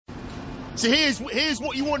So here's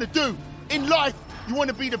what you want to do. In life, you want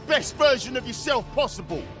to be the best version of yourself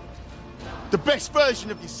possible. The best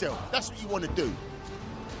version of yourself. That's what you want to do.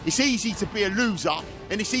 It's easy to be a loser,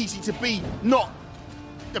 and it's easy to be not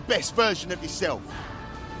the best version of yourself.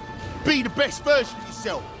 Be the best version of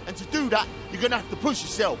yourself. And to do that, you're going to have to push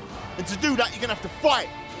yourself. And to do that, you're going to have to fight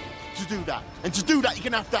to do that. And to do that, you're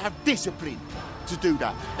going to have discipline to do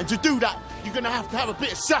that. And to do that, you're going to have a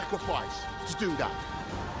bit of sacrifice to do that.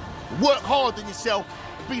 Work hard on yourself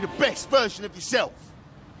and be the best version of yourself.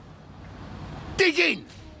 Dig in!